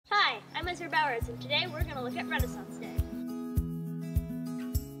I'm Ezra Bowers, and today we're going to look at Renaissance Day.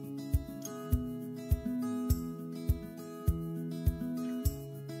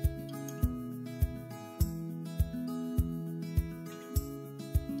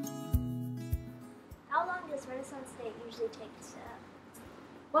 How long does Renaissance Day usually take to set up?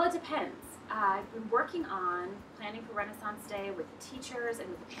 Well, it depends. I've been working on planning for Renaissance Day with the teachers and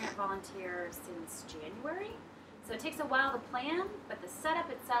with the parent volunteers since January. So it takes a while to plan, but the setup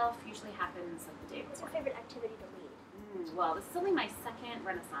itself usually happens like the day What's before. your favorite activity to lead? Well, this is only my second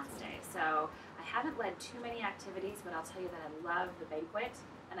Renaissance Day, so I haven't led too many activities, but I'll tell you that I love the banquet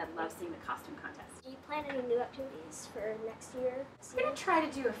and I love seeing the costume contest. Do you plan any new activities for next year? I'm going to try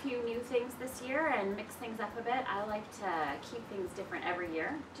to do a few new things this year and mix things up a bit. I like to keep things different every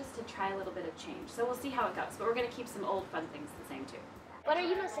year, just to try a little bit of change. So we'll see how it goes, but we're going to keep some old fun things the same too. What are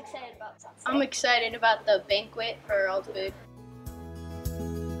you most excited about Renaissance Day? I'm excited about the banquet for all the food.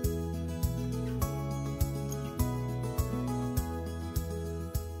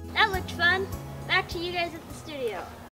 That looked fun. Back to you guys at the studio.